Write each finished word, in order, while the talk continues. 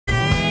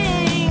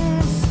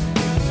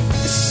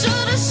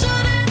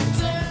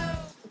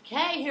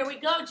here we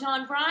go,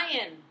 Jon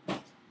Bryan.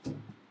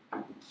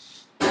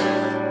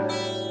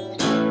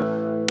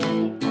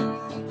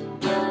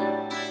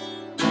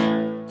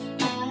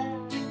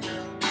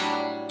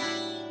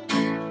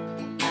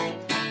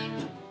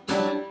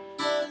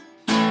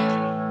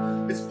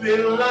 It's been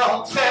a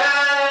long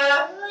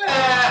time.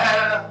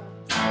 I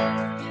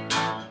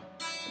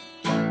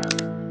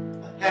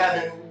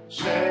haven't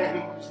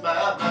changed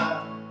my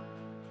mind.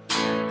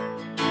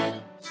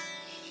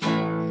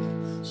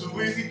 So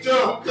if you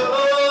don't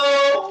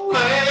go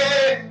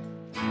away,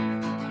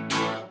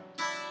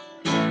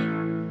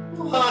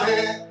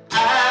 honey,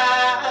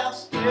 I'll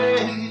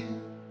stay.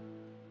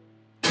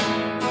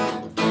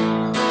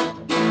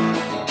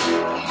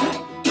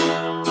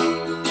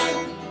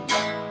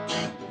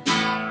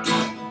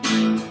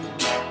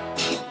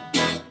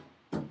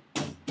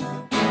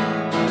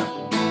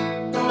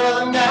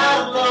 Another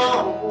night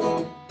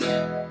alone,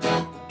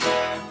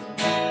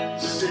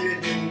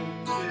 sitting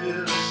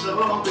here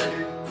so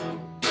big.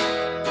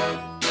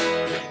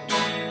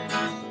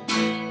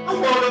 I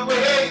wanna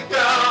wake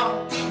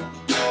up,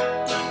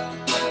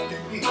 the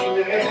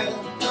feeling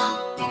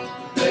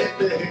they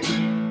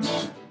fade.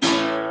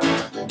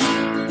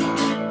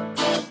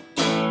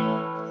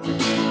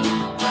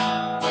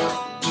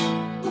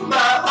 My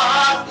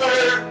heart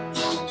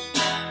hurts,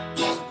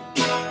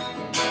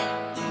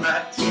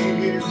 my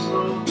tears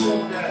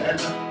roll down.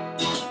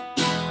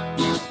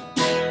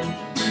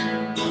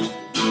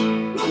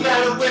 No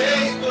matter where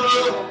you go,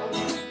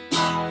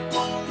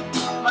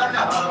 my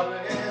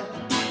darling,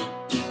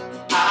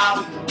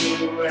 I'll be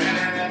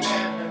around.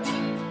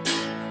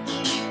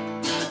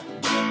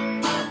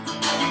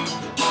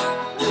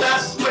 And I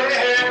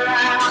swear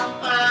I'll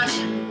find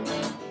you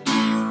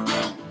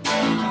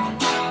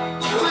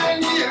when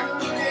you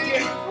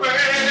need a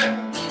friend.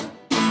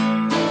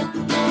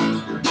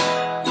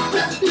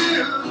 If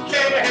you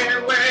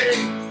can't wait,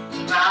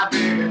 my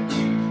baby,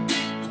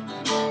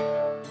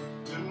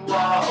 then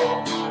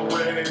walk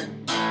away,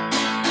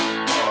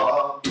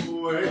 walk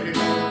away.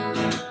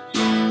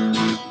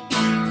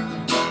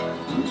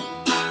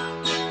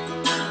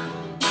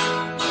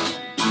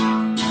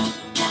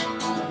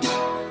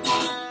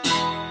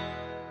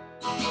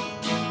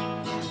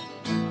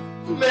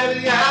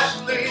 Maybe I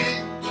should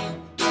leave.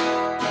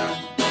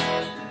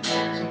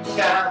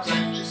 Sometimes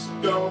I just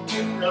don't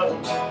know.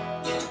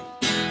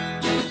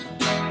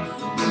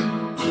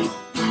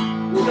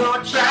 You know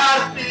I try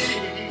to be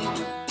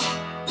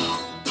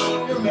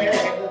your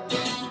man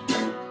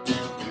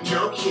and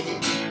your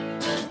king.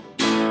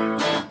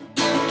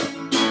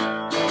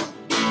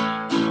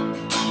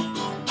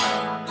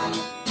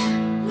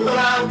 But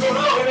I'm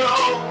growing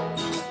old.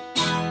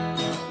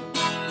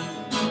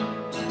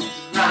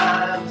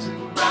 Lines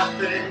in my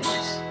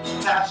face,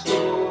 half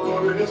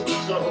stories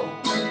were told.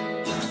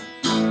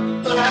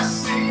 But I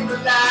see the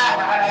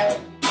light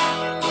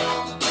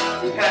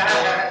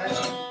behind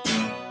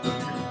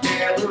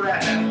every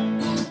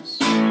eyes.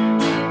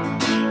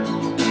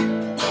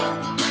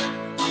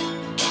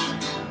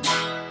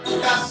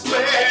 And I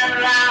swear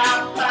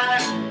I'll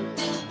find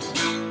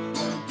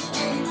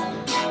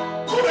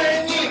you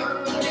when you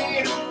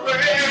need a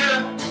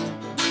friend.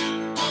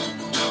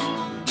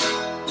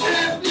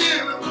 If you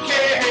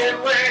can't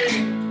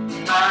wait,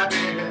 my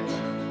baby,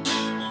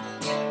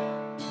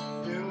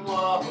 then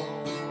walk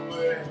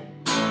away,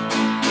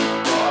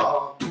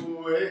 walk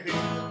away.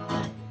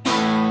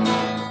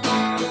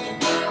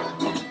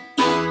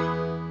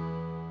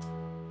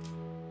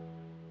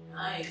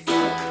 Nice.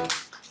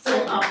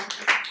 So,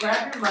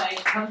 grab your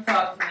mic, come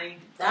talk to me.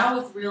 That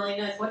was really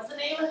nice. What's the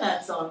name of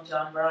that song,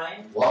 Jon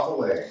Bryan? Walk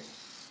away.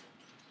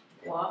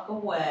 Walk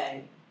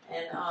Away.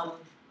 And,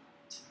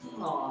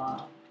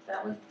 aw,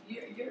 that was,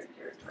 you're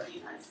a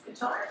pretty nice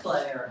guitar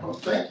player. Oh,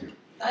 thank you.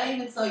 I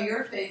even saw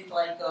your face,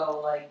 like, go,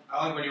 like,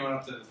 I like when you went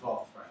up to the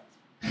 12th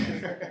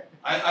fret.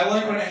 I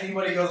like when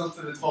anybody goes up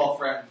to the 12th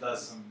fret and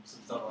does some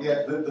stuff like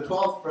Yeah, that. the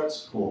 12th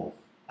fret's cool.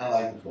 I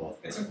like the 12th.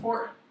 It's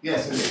important.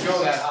 Yes, it You is.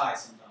 go that high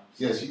sometimes.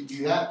 Yes,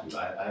 you have to.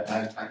 I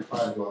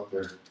try to go up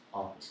there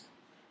often.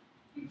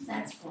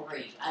 that's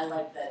great. I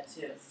like that,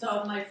 too.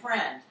 So, my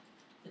friend,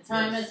 the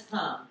time has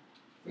come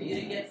for you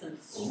to get some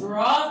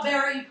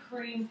strawberry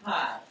cream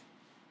pie.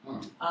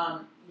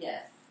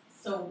 Yes.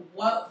 So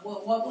what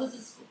was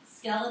a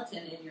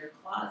skeleton in your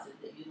closet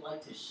that you'd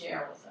like to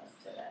share with us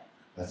today?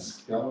 A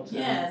skeleton?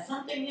 Yeah,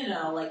 something,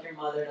 like your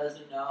mother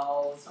doesn't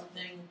know,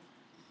 something,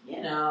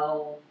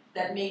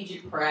 that made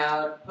you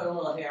proud, put a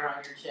little hair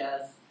on your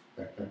chest.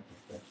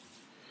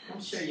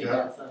 I'm sure you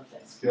got something.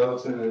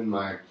 Skeleton in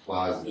my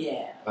closet.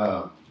 Yeah.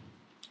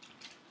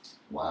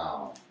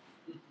 Wow.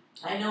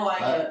 I know I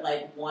get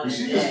like one a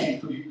You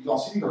day. y'all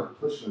see her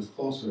pushing us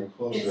closer and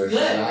closer. It's as good, she's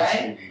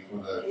asking right? me for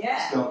the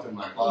Yeah. skeleton in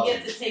my You closet.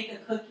 get to take a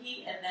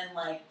cookie and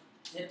then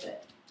dip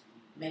it.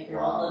 Make your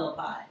Wow. own little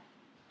pie.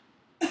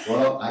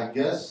 Well, I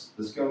guess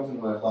the skeleton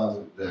in my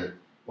closet that,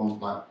 well,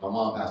 my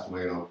mom passed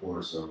away in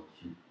 2004, so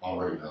she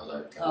already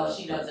knows.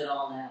 She knows it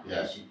all now.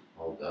 Yeah,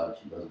 oh God,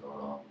 she doesn't know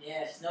it all.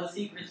 Yes, no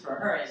secrets for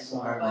her anymore.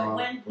 Sorry, but Mom,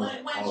 when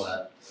all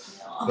that.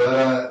 no,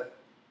 But,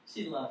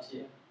 she loves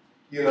you.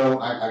 You know,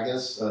 I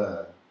guess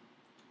the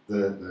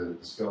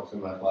skeleton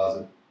in my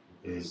closet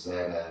is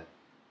that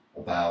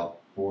about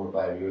 4 or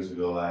 5 years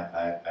ago,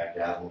 I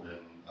dabbled in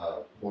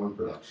porn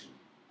production.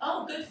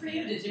 Oh, good for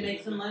you. Did you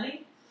make some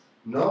money?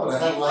 No, but I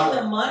had a Seems lot like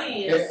of the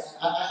money is.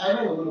 I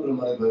made a little bit of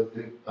money,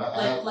 but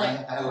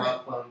I had a lot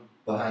of fun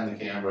behind the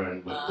camera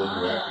and with the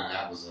directing.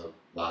 That was a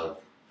lot of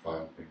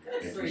fun.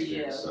 Good for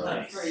you. So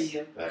Good for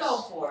you.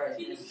 Go for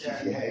it, mister.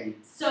 Yay.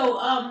 So,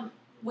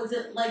 was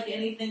it like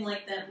anything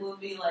like that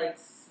movie, like,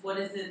 what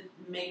is it,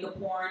 Make a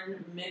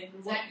Porn?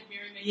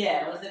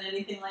 Yeah, was it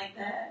anything like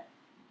that?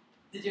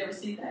 Did you ever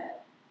see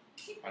that?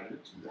 I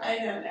didn't do that. I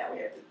know, now we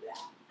have to.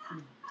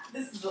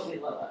 This is what we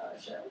love on our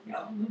show.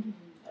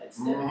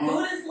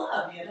 Food is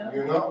love, you know?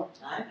 You know?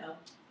 I know.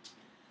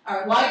 All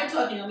right, while you're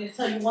talking, I'm going to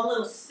tell you one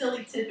little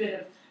silly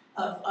tidbit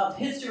of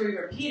history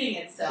repeating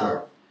itself.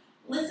 Sure.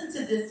 Listen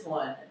to this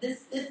one.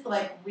 This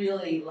like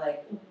really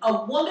like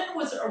a woman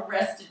was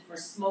arrested for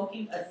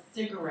smoking a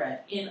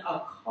cigarette in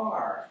a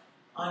car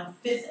on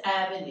 5th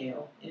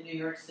Avenue in New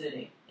York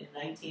City in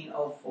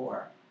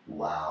 1904.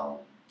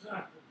 Wow.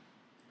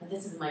 And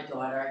this is my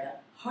daughter. I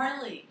got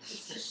Harley.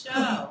 It's the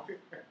show.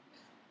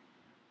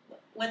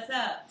 What's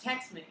up?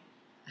 Text me.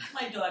 It's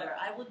my daughter.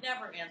 I would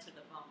never answer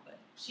the phone, but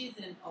she's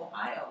in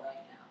Ohio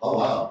right now. Oh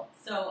wow.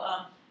 So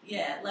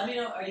yeah. Let me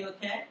know. Are you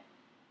okay?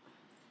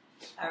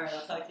 All right,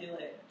 I'll talk to you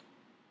later.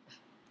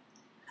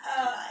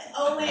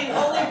 Only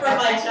for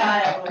my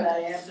child would I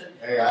answer.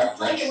 Hey, it's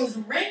like it was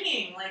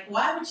ringing. Like,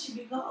 why would she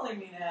be calling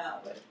me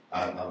now? But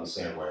I'm the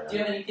same way. Do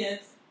you have any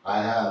kids?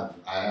 I have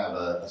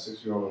a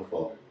 6-year-old and a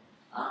 12-year-old.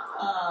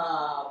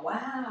 Ah,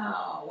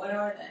 wow. What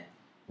are they?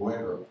 Boy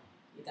and girl.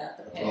 You got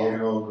the A pair.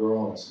 12-year-old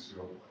girl and a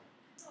 6-year-old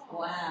boy.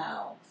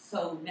 Wow.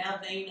 So now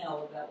they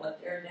know about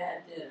what their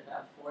dad did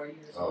about 4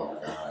 years Oh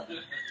ago. God.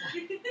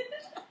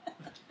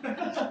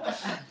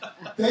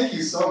 Thank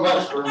you so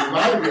much for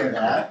reminding me of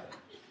that.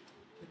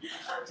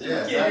 I'm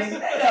just kidding.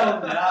 They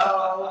don't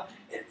know.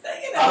 It's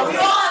we all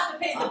have to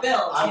pay the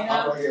bills, I'm you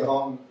know. gonna get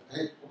home.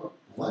 Hey,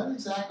 what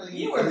exactly?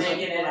 You were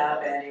making it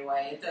up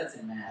anyway. It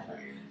doesn't matter.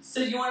 So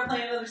you want to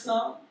play another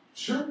song?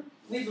 Sure.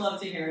 We'd love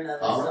to hear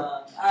another All right.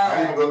 song. I All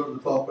didn't right. go to the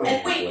 12th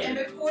And wait, and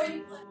before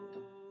you play.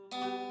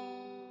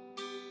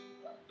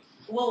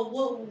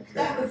 Well,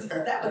 that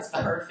was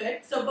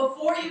perfect. So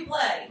before you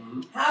play,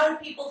 how do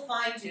people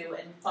find you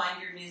and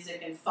find your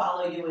music and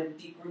follow you and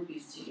be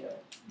groupies to you?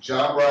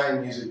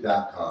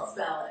 JonBryanMusic.com.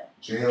 Spell it.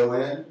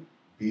 JonBryan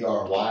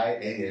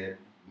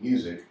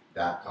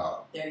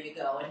music.com. There you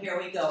go. And here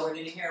we go. We're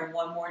going to hear him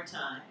one more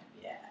time.